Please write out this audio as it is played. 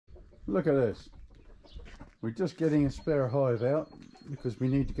Look at this. We're just getting a spare hive out because we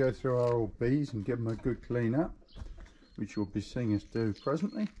need to go through our old bees and give them a good clean up, which you'll be seeing us do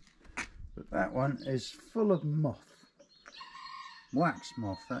presently. But that one is full of moth. Wax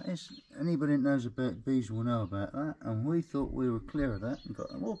moth, that is. Anybody that knows about bees will know about that, and we thought we were clear of that and got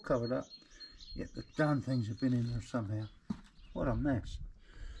them all covered up, yet the darn things have been in there somehow. What a mess.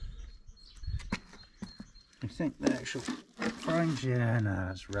 I think the actual frames, yeah, no,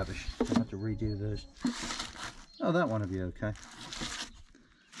 that's rubbish. I'll have to redo those. Oh, that one will be okay.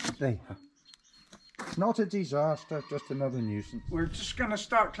 There you go. Not a disaster, just another nuisance. We're just going to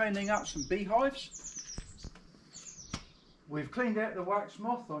start cleaning up some beehives. We've cleaned out the wax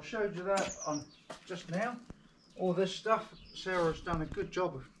moth. I showed you that on just now. All this stuff, Sarah's done a good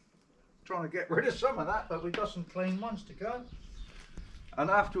job of trying to get rid of some of that, but we've got some clean ones to go.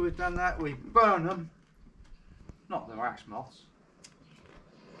 And after we've done that, we burn them. Not the wax moths.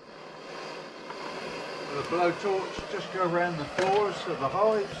 With a blowtorch, just go around the floors of the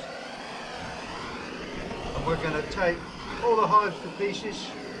hives. And we're going to take all the hives to pieces,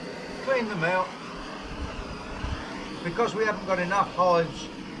 clean them out. Because we haven't got enough hives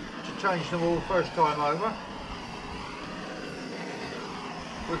to change them all first time over,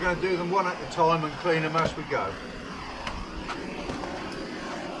 we're going to do them one at a time and clean them as we go.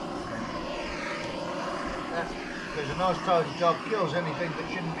 There's a nice tidy job, kills anything that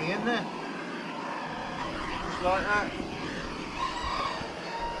shouldn't be in there. Just like that.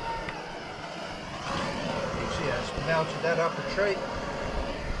 You see that's melted that up a tree.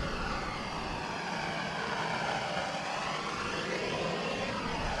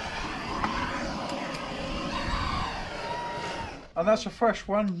 And that's a fresh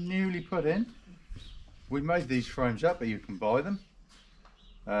one, newly put in. We made these frames up, but you can buy them.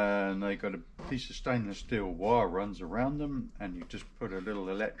 And they got a piece of stainless steel wire runs around them, and you just put a little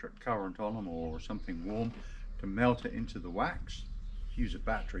electric current on them or something warm to melt it into the wax. Use a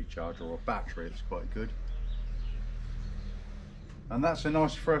battery charger or a battery, it's quite good. And that's a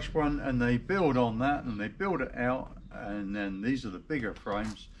nice fresh one, and they build on that and they build it out, and then these are the bigger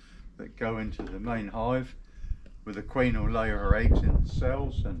frames that go into the main hive, where the queen will lay her eggs in the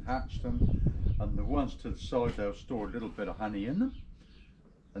cells and hatch them, and the ones to the side, they'll store a little bit of honey in them.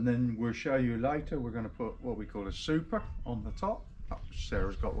 And then we'll show you later, we're going to put what we call a super on the top. Oh,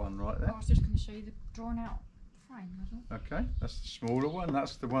 Sarah's got one right there. I was just going to show you the drawn out frame. Okay, that's the smaller one.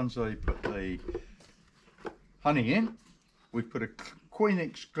 That's the ones they put the honey in. We put a queen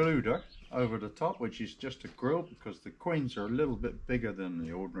excluder over the top, which is just a grill, because the queens are a little bit bigger than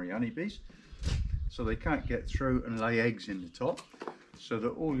the ordinary honeybees. So they can't get through and lay eggs in the top. So that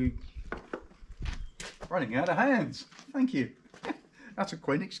all you... Running out of hands. Thank you. That's a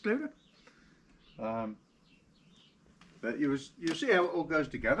queen excluder. But you'll see how it all goes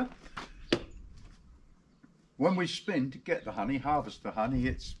together. When we spin to get the honey, harvest the honey,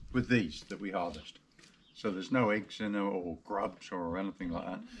 it's with these that we harvest. So there's no eggs in it or grubs or anything like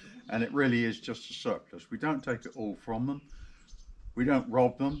that. And it really is just a surplus. We don't take it all from them. We don't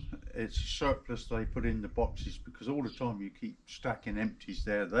rob them. It's a surplus they put in the boxes, because all the time you keep stacking empties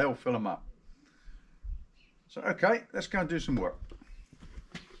there, they'll fill them up. So okay, let's go and do some work.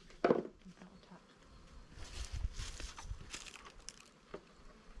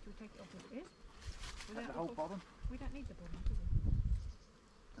 The whole bottom? We don't need the bottom, do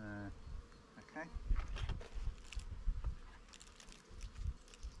we? Okay.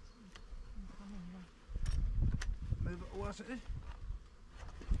 Move it all as it is.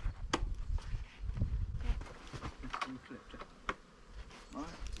 You flipped it. Right.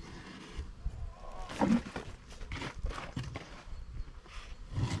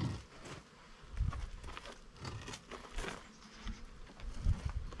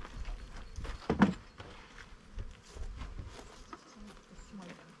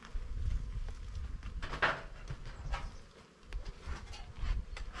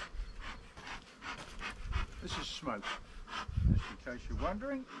 This is smoke, just in case you're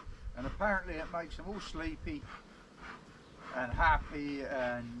wondering, and apparently it makes them all sleepy and happy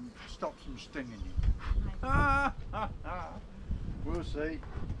and stops them stinging you. Ah, ha, ha. We'll see.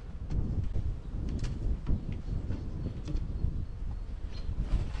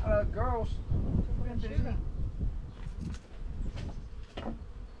 Hello girls.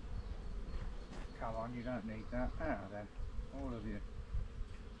 Come on, you don't need that. Now then, all of you.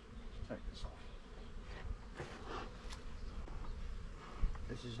 Take this off.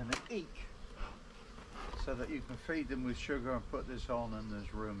 This is an eek, so that you can feed them with sugar and put this on, and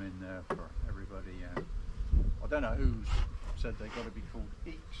there's room in there for everybody. I don't know who's said they got to be called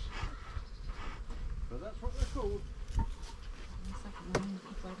eeks, but that's what they're called.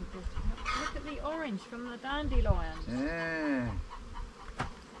 orange from the dandelions. Yeah.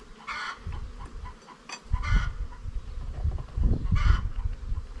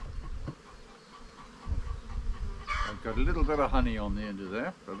 I've got a little bit of honey on the end of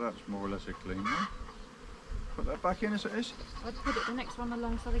there, but that's more or less a clean one. Put that back in as it is. I'd put it the next one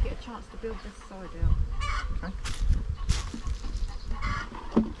along so they get a chance to build this side out. Okay.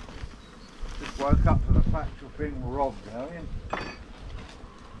 Just woke up to the fact of being robbed, are you?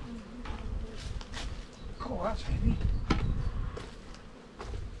 Oh, that's heavy.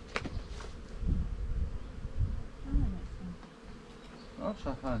 Lots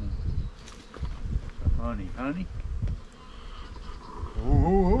of honey. Honey.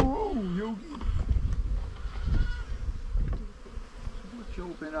 Oh, Yogi. What you all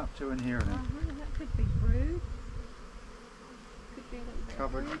been up to in here then? That could be brood. Could be a little bit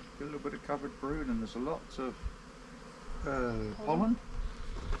Covered, of brood. a little bit of covered brood, and there's lots of pollen.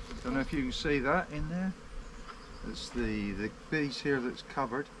 Don't know if you can see that in there. It's the bees here that's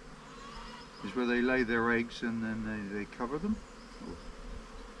covered. Is where they lay their eggs and then they cover them.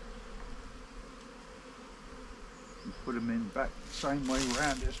 And put them in back the same way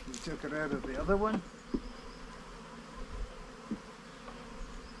round as we took it out of the other one.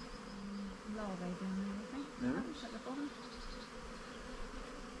 Larvae down there, I think. There At is. the bottom.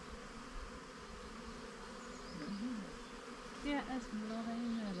 Yeah, there's some larvae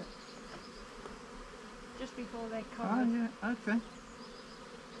in there, but just before they Oh covered yeah, okay.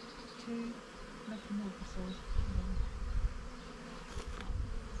 two metamorphosaurs.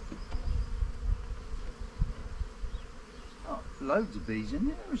 Oh, loads of bees in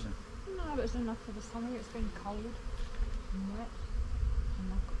there, isn't there? No, but it's enough for the summer. It's been cold and wet,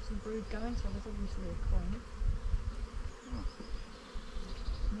 and I've got some brood going, so there's obviously a queen. Oh.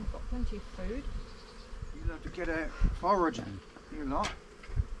 And we've got plenty of food. You'll have to get out foraging, you lot.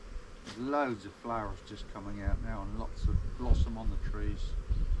 There's loads of flowers just coming out now and lots of blossom on the trees.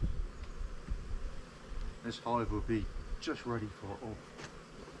 This hive will be just ready for it all.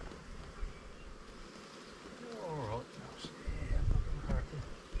 Alright, yeah, I'm not going to hurt you.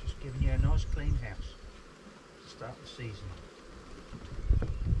 Just giving you a nice clean house to start the season.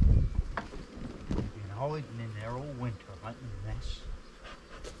 You've been hiding in there all winter, making a mess.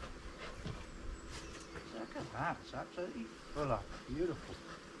 Look at that, it's absolutely full up, beautiful.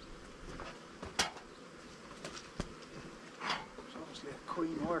 There's obviously a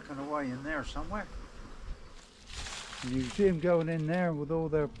queen working away in there somewhere. You can see them going in there with all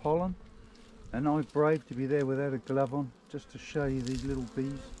their pollen, and I'm brave to be there without a glove on, just to show you these little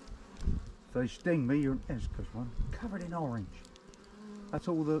bees. If they sting me, it's because one covered in orange. That's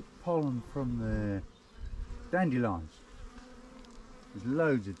all the pollen from the dandelions. There's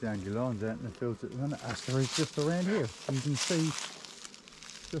loads of dandelions out in the fields at the minute, as there is just around here. You can see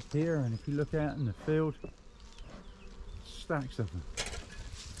just here, and if you look out in the field, stacks of them.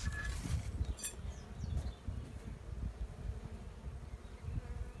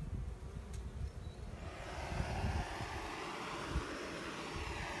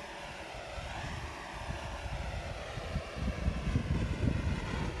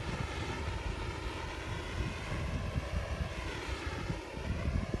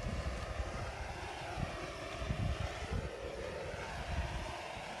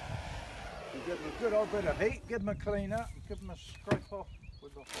 Give them a good old bit of heat, give them a clean up, give them a scrape off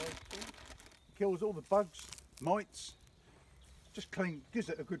with the hive tool. Kills all the bugs, mites, just clean, gives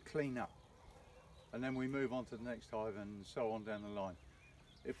it a good clean up. And then we move on to the next hive and so on down the line.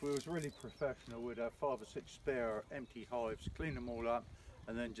 If we was really professional, we'd have 5 or 6 spare empty hives, clean them all up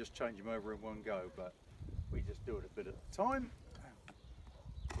and then just change them over in one go, but we just do it a bit at a time.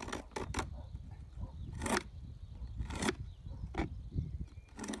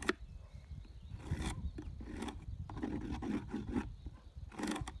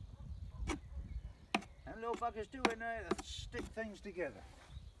 Little buggers do in there that stick things together.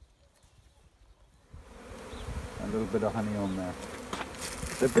 A little bit of honey on there.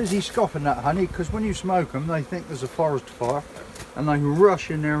 They're busy scoffing that honey because when you smoke them they think there's a forest fire and they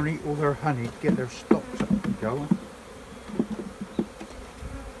rush in there and eat all their honey to get their stocks up and going.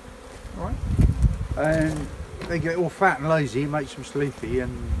 Alright. And they get all fat and lazy, makes them sleepy,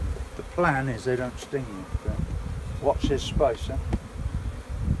 and the plan is they don't sting you. So watch this space, huh?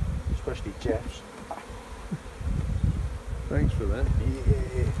 Especially Jeff's. Thanks for that.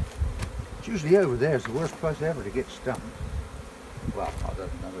 Yeah. It's usually over there is the worst place ever to get stung. Well, other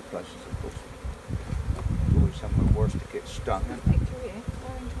than other places, of course. There's always somewhere worse to get stung. Picture here,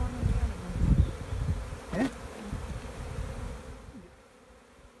 orange one and the other one.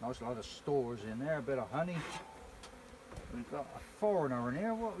 Yeah? Nice lot of stores in there, a bit of honey. We've got a foreigner in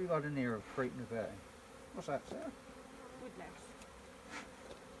here. What have we got in here creeping about? What's that, sir? Woodlouse.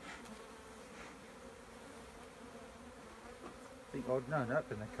 I think I'd known that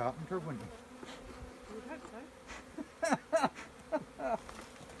been the carpenter, wouldn't you? You would hope so.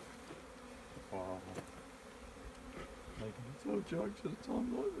 Oh. Making little jokes at a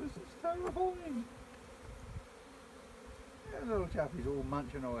time like this, it's terrifying. Yeah, little chappies all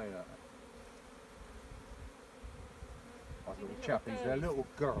munching away like that. Like little chappies, they're little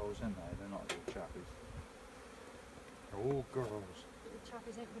girls, aren't they? They're not little chappies. They're all girls. The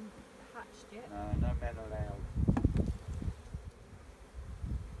chappies ain't been hatched yet. No, no men allowed.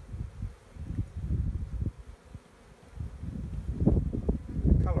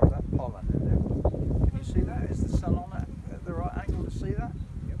 The colour of that pollen in there. Can you see that? Is the sun on that at the right angle to see that?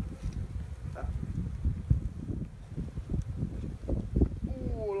 Yep. That.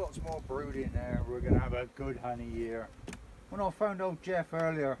 Oh, lots more brood in there. We're going to have a good honey year. When I phoned old Jeff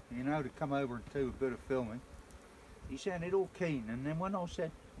earlier, you know, to come over and do a bit of filming, he sounded all keen, and then when I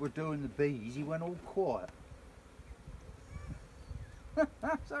said we're doing the bees, he went all quiet. Is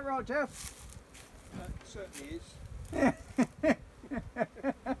that right, Jeff? That certainly is.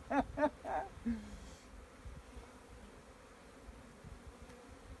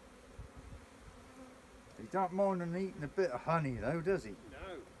 He don't mind them eating a bit of honey though, does he?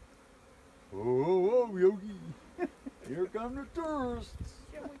 No. Oh, Yogi! Here come the tourists!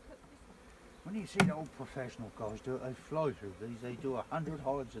 Shall we put this When you see the old professional guys do it, they fly through these. They do 100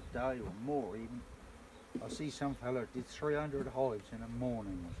 hives a day or more even. I see some fella did 300 hives in a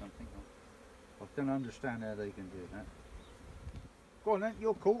morning or something. I don't understand how they can do that. Go on then,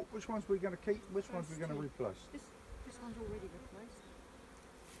 you're cool. Which ones are we going to keep? Which ones are we going to replace? This one's already replaced.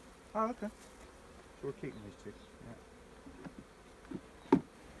 Oh, okay. So we're keeping these two. Yeah.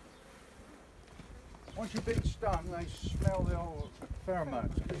 Once you've been stung, they smell the old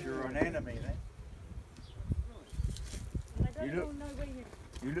pheromones because you're an enemy then. And they don't You look- all know where your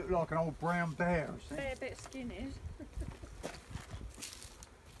You look like an old brown bear. See? bare bit of skin is.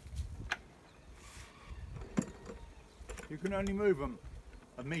 You can only move them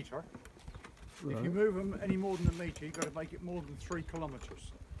a metre. Right. If you move them any more than a metre, you've got to make it more than 3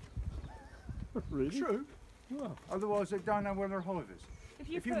 kilometres. Really? True. Well, Otherwise, they don't know where their hive is.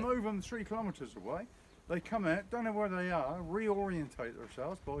 If you put- move them 3 kilometres away, they come out, don't know where they are, reorientate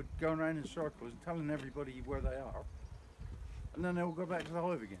themselves by going around in circles and telling everybody where they are, and then they'll go back to the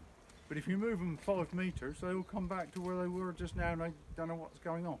hive again. But if you move them 5 metres, they will come back to where they were just now and they don't know what's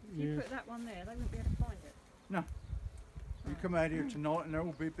going on. If you Yeah. put that one there, they won't be able to find it. No. You come out here tonight and there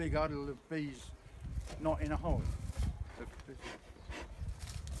will be a big huddle of bees not in a hive.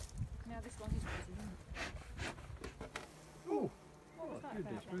 Now this one is busy, isn't it? Oh, What was that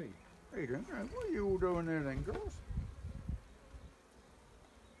goodness about then? me. how you doing? What are you all doing there then, girls?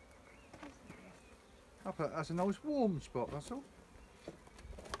 That's a nice warm spot, that's all.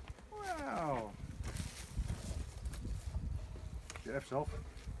 Wow. Jeff's off.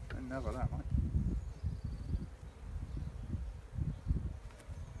 Didn't have that, mate.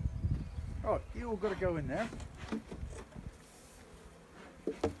 Right, you all got to go in there.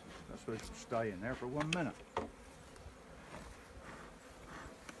 That's supposed to stay in there for 1 minute.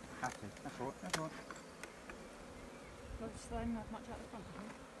 Happy. That's all right, that's all right. Well, it's not much out the front, I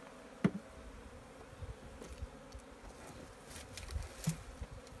think.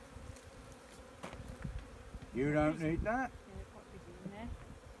 You don't need that. Yeah, they're quite busy in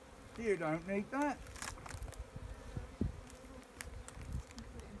there. You don't need that. Put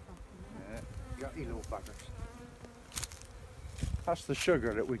it in front for a minute. Yeah, yucky little buggers. That's the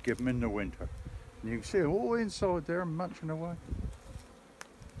sugar that we give them in the winter. And you can see them all inside there munching away.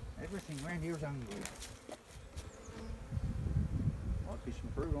 Everything round here's hungry. Might be some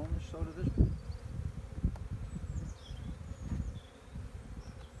fruit on this side of this one.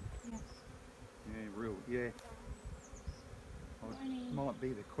 Yeah. Yeah, real, yeah. Any- Might be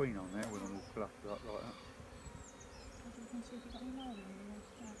the queen on there with them all fluffed up like that. Maybe you can see if you've got any mould in there.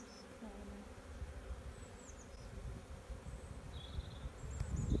 Yeah, no, no.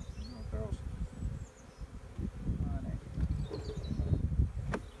 Oh, girls. Honey.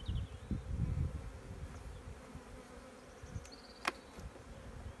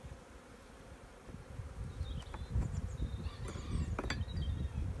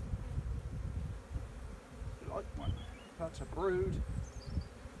 Like one. That's a brood.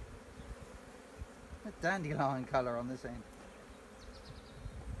 A dandelion colour on this end.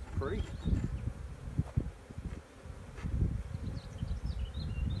 Pretty.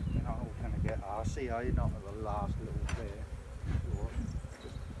 You're not all going to get arsey, are you? Not at the last little bit.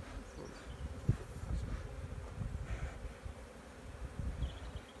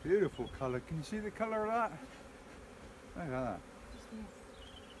 Beautiful colour. Can you see the colour of that? Look at that.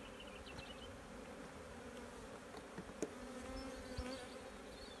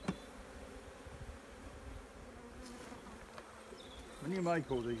 When you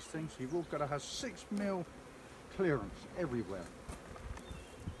make all these things, you've all got to have 6mm clearance everywhere.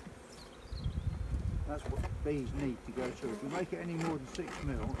 That's what bees need to go to. If you make it any more than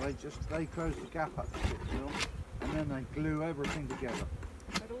 6mm, they close the gap up to 6mm, and then they glue everything together.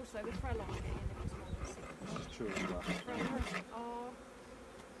 But also the Frelons get in if it's more than 6 mil. This is true as well. Frelons are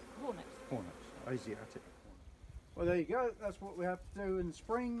hornets. Hornets, Asiatic. Well, there you go. That's what we have to do in the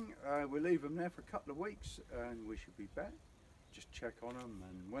spring. We leave them there for a couple of weeks, and we should be back. Just check on them,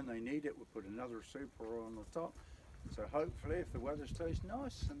 and when they need it, we'll put another super on the top. So hopefully, if the weather stays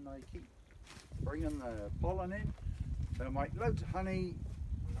nice and they keep bringing the pollen in, they'll make loads of honey,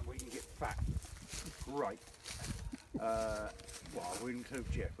 and we can get fat. Great. Well, we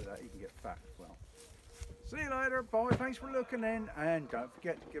include Jeff with that. He can get fat as well. See you later. Bye. Thanks for looking in, and don't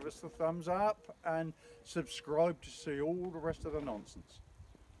forget to give us the thumbs up and subscribe to see all the rest of the nonsense.